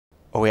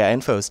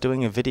OERinfo is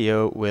doing a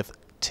video with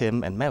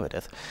Tim and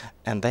Meredith,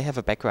 and they have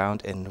a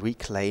background in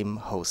reclaim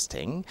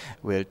hosting.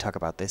 We'll talk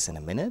about this in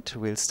a minute.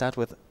 We'll start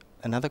with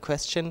another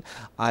question.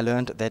 I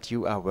learned that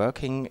you are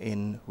working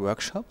in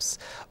workshops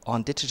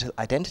on digital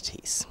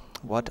identities.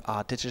 What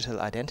are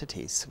digital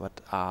identities? What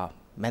are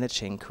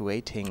managing,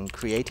 creating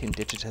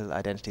digital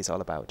identities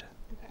all about?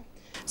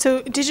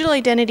 So digital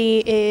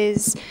identity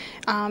is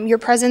your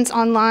presence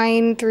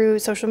online through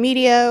social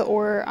media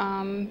or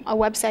a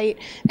website,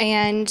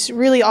 and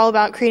really all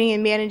about creating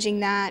and managing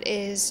that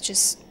is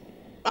just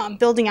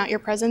building out your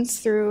presence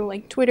through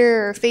like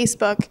Twitter or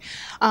Facebook,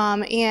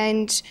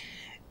 and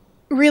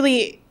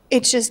really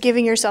it's just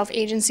giving yourself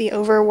agency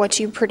over what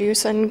you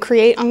produce and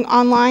create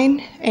online.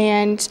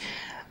 And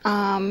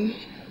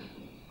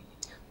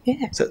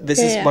So this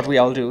is what we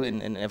all do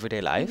in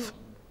everyday life.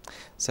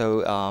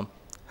 So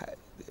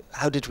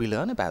how did we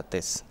learn about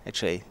this,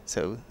 actually?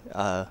 So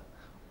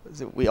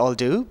we all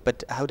do,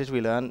 but how did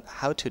we learn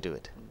how to do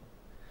it?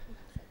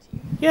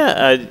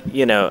 Yeah,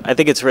 you know, I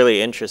think it's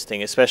really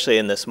interesting, especially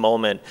in this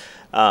moment,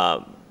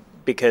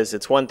 because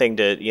it's one thing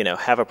to, you know,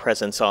 have a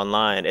presence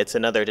online. It's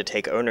another to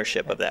take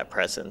ownership of that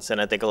presence.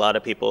 And I think a lot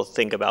of people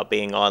think about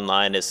being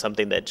online as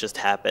something that just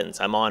happens.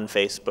 I'm on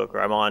Facebook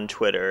or I'm on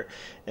Twitter.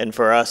 And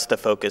for us, the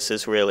focus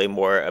is really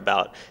more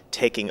about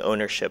taking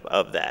ownership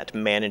of that,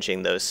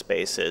 managing those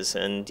spaces,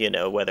 and, you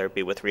know, whether it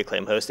be with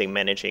Reclaim Hosting,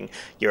 managing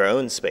your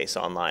own space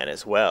online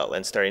as well,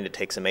 and starting to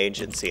take some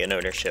agency and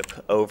ownership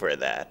over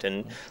that.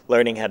 And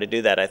learning how to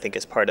do that, I think,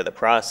 is part of the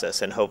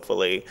process, and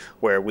hopefully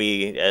where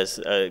we as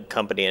a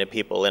company and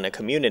people in a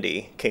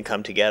community can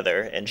come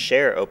together and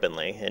share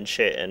openly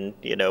and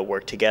you know,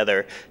 work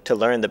together to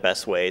learn the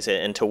best ways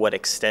and to what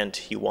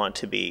extent you want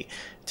to be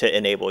to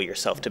enable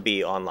yourself to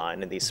be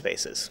online in these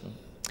spaces.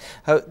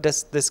 How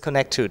does this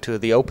connect to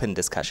the open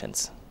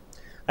discussions?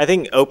 I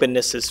think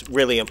openness is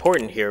really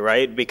important here,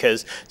 right?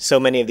 Because so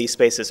many of these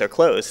spaces are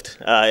closed,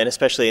 and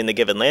especially in the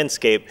given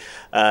landscape,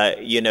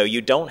 you know,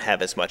 you don't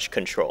have as much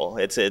control.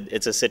 It's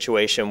a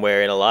situation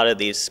where in a lot of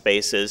these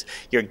spaces,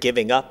 you're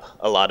giving up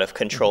a lot of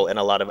control and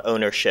a lot of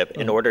ownership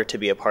in order to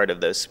be a part of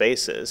those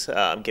spaces,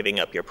 giving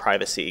up your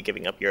privacy,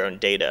 giving up your own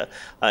data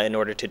in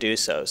order to do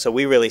so. So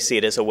we really see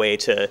it as a way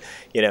to,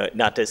 you know,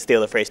 not to steal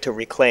the phrase, to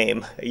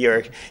reclaim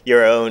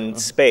your own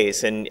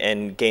space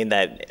and gain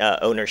that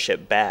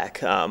ownership back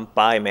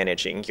by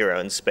managing your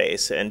own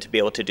space, and to be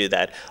able to do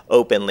that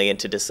openly and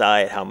to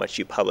decide how much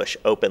you publish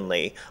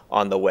openly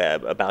on the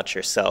web about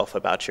yourself,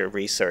 about your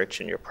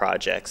research and your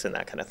projects and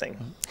that kind of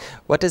thing.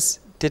 What does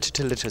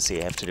digital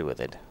literacy have to do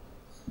with it?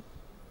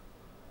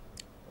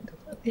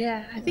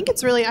 Yeah, I think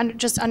it's really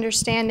just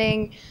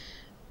understanding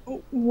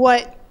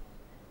what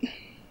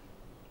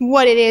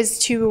it is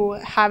to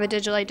have a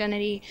digital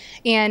identity,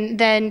 and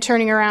then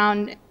turning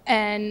around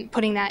and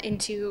putting that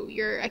into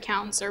your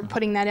accounts or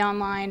putting that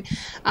online.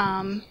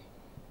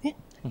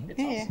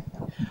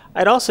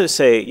 I'd also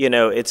say, you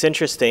know, it's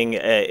interesting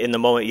in the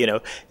moment, you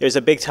know, there's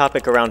a big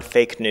topic around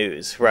fake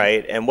news,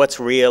 right? And what's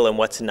real and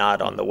what's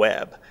not on the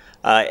web.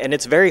 And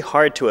it's very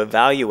hard to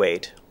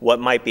evaluate what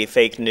might be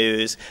fake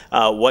news,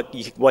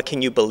 what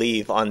can you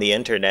believe on the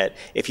internet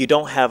if you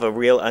don't have a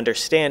real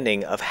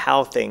understanding of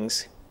how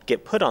things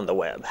get put on the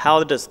web.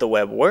 How does the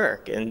web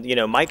work? And, you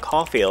know, Mike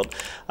Caulfield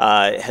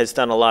has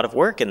done a lot of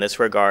work in this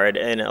regard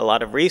and a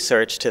lot of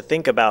research to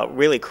think about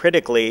really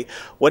critically,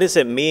 what does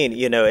it mean?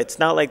 You know, it's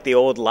not like the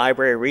old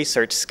library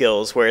research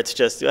skills where it's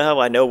just, oh,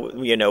 I know,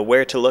 you know,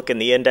 where to look in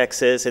the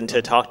indexes and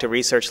to talk to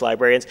research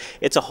librarians.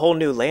 It's a whole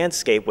new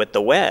landscape with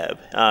the web.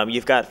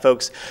 You've got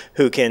folks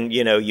who can,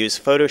 you know, use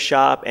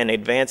Photoshop and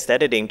advanced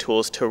editing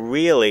tools to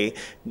really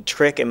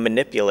trick and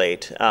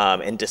manipulate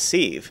and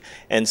deceive.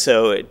 And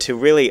so to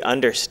really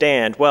understand,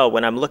 well,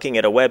 when I'm looking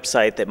at a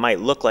website that might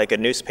look like a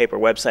newspaper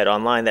website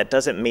online, that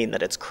doesn't mean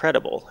that it's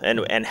credible.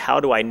 And how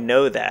do I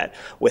know that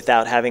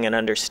without having an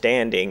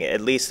understanding,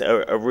 at least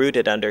a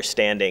rooted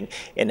understanding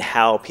in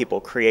how people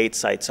create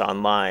sites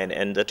online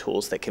and the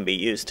tools that can be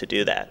used to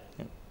do that?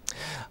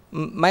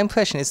 My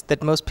impression is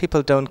that most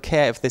people don't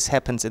care if this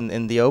happens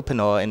in the open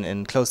or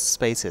in closed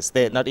spaces.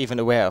 They're not even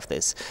aware of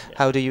this. Yeah.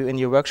 How do you, in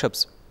your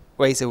workshops,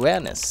 raise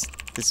awareness?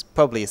 This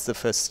probably is the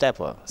first step,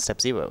 or step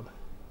 0.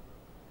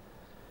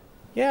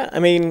 Yeah, I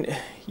mean,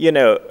 you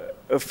know,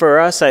 for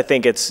us, I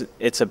think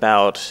it's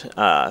about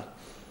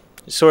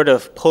sort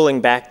of pulling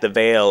back the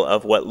veil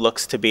of what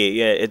looks to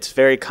be. It's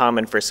very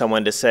common for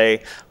someone to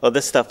say, well,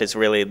 this stuff is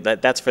really,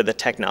 that's for the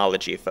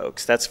technology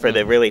folks. That's for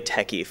the really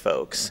techie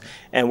folks.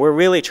 And we're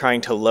really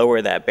trying to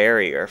lower that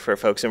barrier for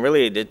folks and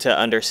really to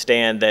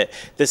understand that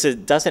this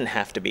doesn't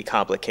have to be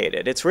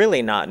complicated. It's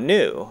really not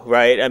new,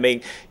 right? I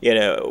mean, you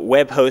know,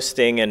 web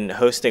hosting and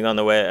hosting on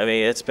the web, I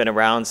mean, it's been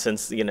around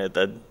since, you know,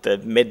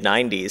 the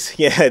mid-90s.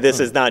 Yeah, this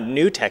is not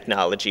new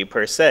technology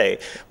per se,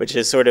 which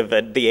is sort of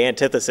the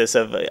antithesis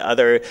of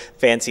other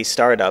fancy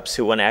startups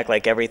who want to act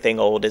like everything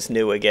old is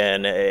new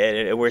again.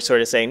 And we're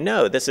sort of saying,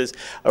 no, this is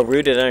a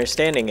rooted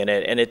understanding in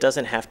it, and it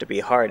doesn't have to be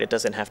hard. It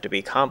doesn't have to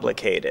be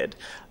complicated.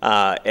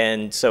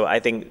 And so I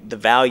think the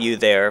value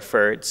there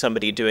for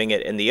somebody doing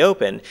it in the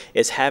open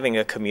is having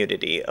a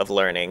community of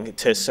learning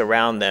to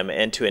surround them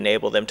and to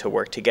enable them to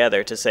work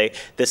together to say,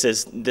 this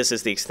is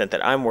the extent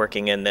that I'm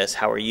working in this,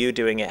 how are you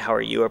doing it, how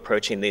are you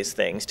approaching these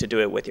things, to do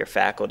it with your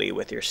faculty,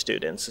 with your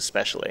students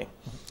especially.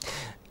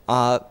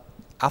 Are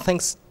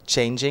things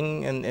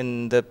changing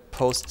in the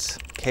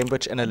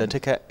post-Cambridge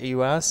Analytica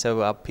era?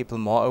 So are people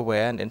more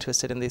aware and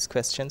interested in these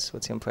questions?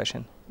 What's your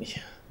impression?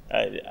 Yeah.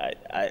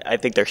 I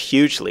think they're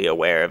hugely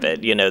aware of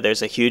it. You know,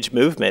 there's a huge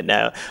movement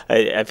now.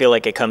 I feel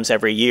like it comes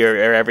every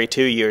year or every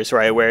 2 years,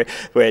 right? Where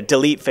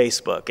delete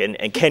Facebook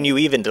and can you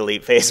even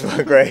delete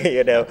Facebook, right?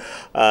 You know,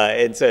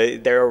 and so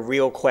there are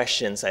real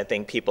questions I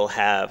think people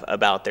have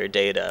about their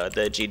data.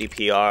 The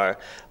GDPR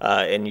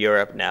in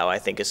Europe now I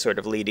think is sort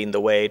of leading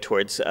the way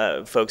towards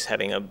folks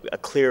having a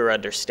clearer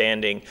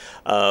understanding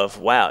of,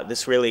 wow,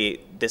 this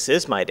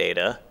is my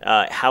data.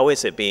 How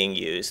is it being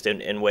used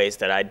in ways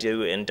that I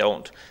do and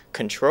don't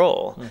control?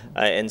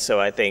 And so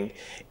I think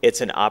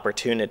it's an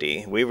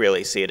opportunity. We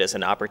really see it as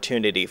an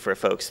opportunity for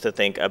folks to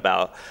think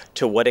about,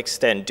 to what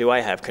extent do I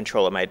have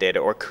control of my data,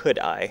 or could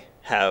I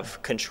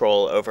have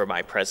control over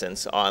my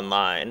presence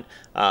online,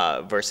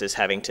 versus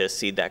having to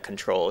cede that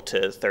control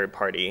to third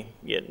parties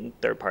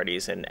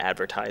and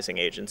advertising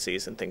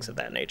agencies and things of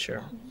that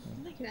nature.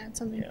 Add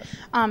something. Yeah.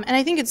 And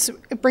I think it's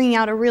bringing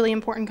out a really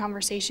important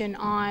conversation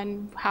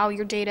on how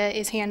your data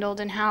is handled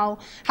and how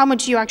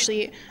much you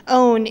actually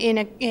own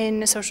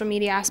in a social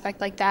media aspect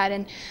like that.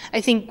 And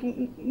I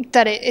think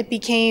that it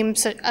became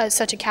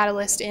such a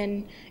catalyst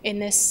in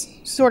this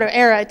sort of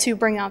era to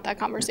bring out that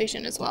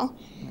conversation as well.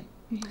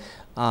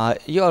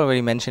 You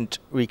already mentioned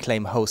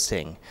reclaim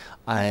hosting,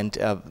 and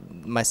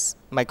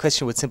my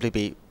question would simply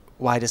be,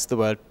 why does the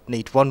world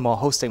need one more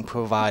hosting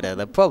provider?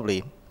 There are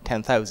probably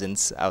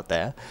 10,000s out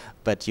there,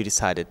 but you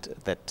decided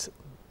that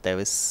there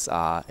is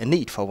a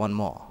need for one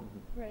more.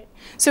 Right.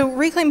 So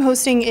Reclaim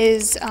Hosting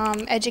is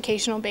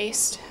educational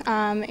based,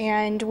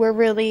 and we're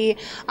really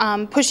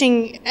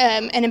pushing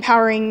and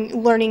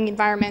empowering learning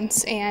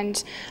environments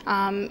and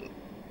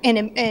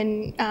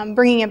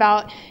bringing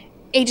about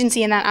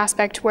agency in that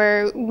aspect,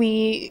 where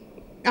we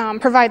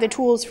provide the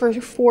tools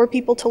for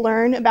people to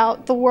learn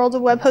about the world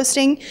of web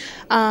hosting,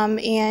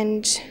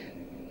 and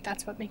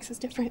that's what makes us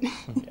different.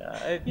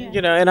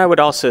 You know, and I would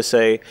also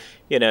say,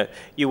 you know,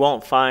 you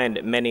won't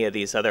find many of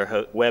these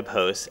other web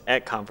hosts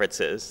at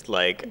conferences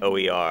like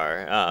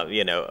OER,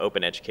 you know,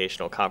 open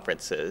educational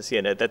conferences.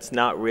 You know, that's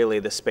not really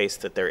the space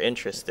that they're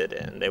interested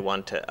in. They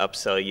want to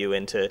upsell you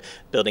into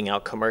building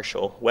out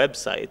commercial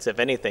websites. If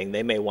anything,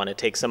 they may want to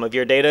take some of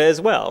your data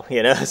as well,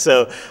 you know.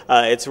 So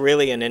it's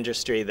really an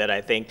industry that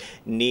I think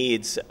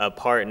needs a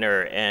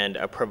partner and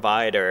a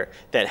provider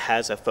that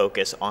has a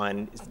focus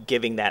on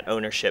giving that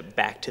ownership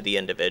back to the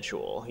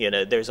individual. You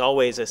know, there's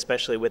always,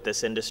 especially with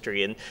this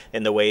industry and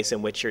the ways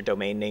in which your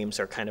domain names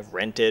are kind of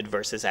rented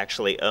versus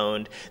actually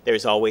owned,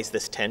 there's always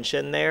this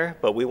tension there,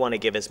 but we want to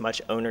give as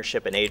much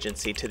ownership and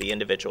agency to the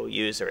individual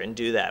user, and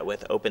do that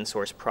with open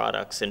source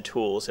products and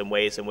tools and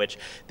ways in which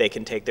they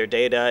can take their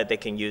data, they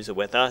can use it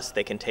with us,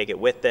 they can take it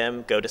with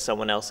them, go to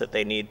someone else if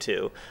they need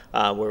to.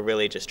 We're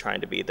really just trying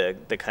to be the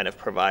kind of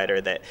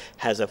provider that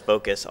has a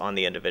focus on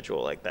the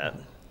individual like that.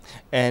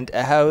 And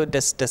how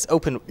does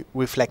open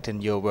reflect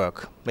in your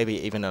work, maybe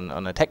even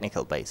on a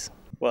technical base?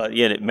 Well,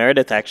 yeah,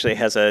 Meredith actually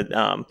has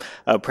a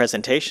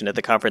presentation at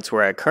the conference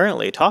where I'm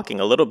currently talking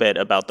a little bit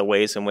about the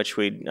ways in which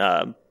we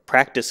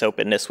practice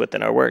openness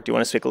within our work. Do you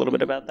want to speak a little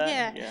bit about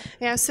that?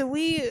 Yeah. So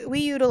we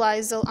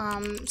utilize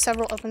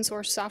several open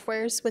source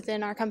softwares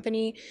within our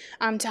company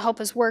to help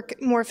us work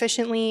more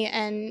efficiently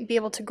and be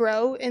able to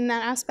grow in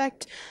that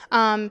aspect.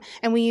 And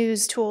we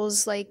use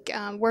tools like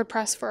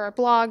WordPress for our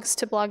blogs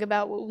to blog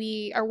about what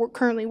we are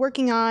currently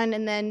working on,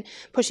 and then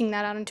pushing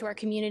that out into our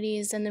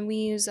communities. And then we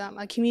use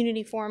a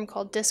community forum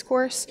called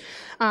Discourse,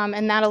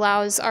 and that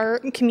allows our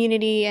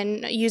community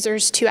and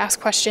users to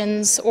ask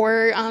questions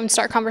or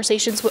start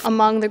conversations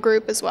among the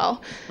group as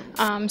well.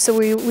 So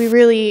we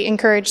really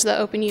encourage the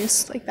open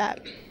use like that.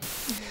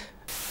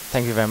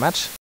 Thank you very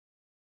much.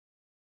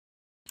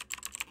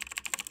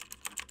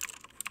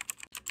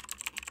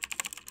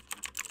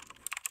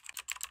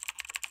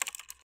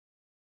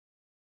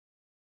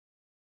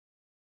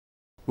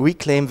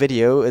 Reclaim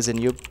Video is a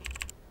new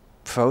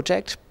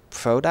product.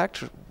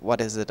 What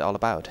is it all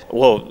about?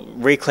 Well,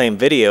 Reclaim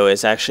Video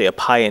is actually a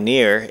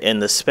pioneer in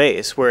the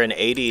space. We're an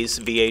 80s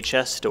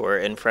VHS store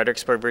in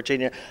Fredericksburg,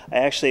 Virginia. I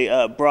actually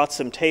brought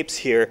some tapes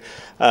here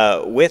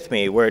with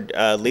me. We're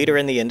a leader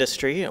in the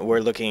industry. We're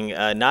looking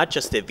not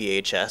just at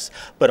VHS,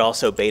 but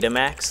also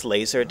Betamax,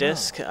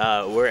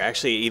 Laserdisc. We're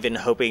actually even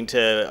hoping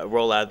to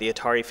roll out the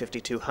Atari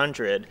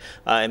 5200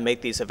 and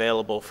make these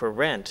available for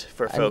rent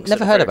for folks. I've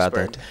never heard about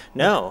that.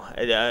 No.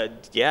 The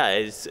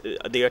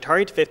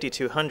Atari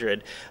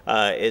 5200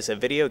 is a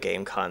video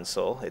game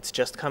console. It's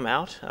just come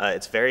out.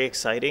 It's very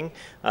exciting.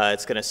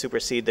 It's going to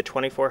supersede the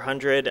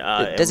 2400.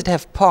 Does it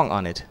have Pong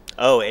on it?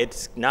 Oh,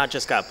 it's not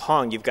just got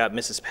Pong. You've got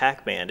Mrs.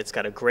 Pac-Man. It's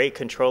got a great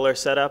controller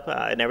setup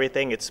and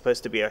everything. It's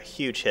supposed to be a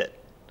huge hit.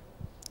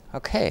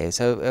 Okay,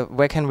 so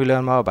where can we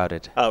learn more about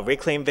it?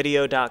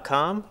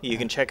 Reclaimvideo.com. You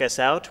can check us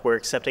out. We're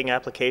accepting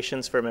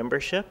applications for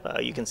membership.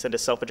 You can send a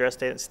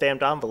self-addressed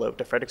stamped envelope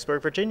to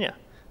Fredericksburg, Virginia.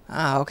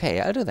 Ah,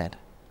 okay, I'll do that.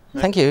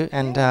 Thank you,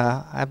 and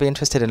I'll be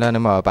interested in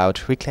learning more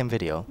about Reclaim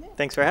Video.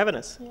 Thanks for having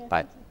us.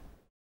 Bye.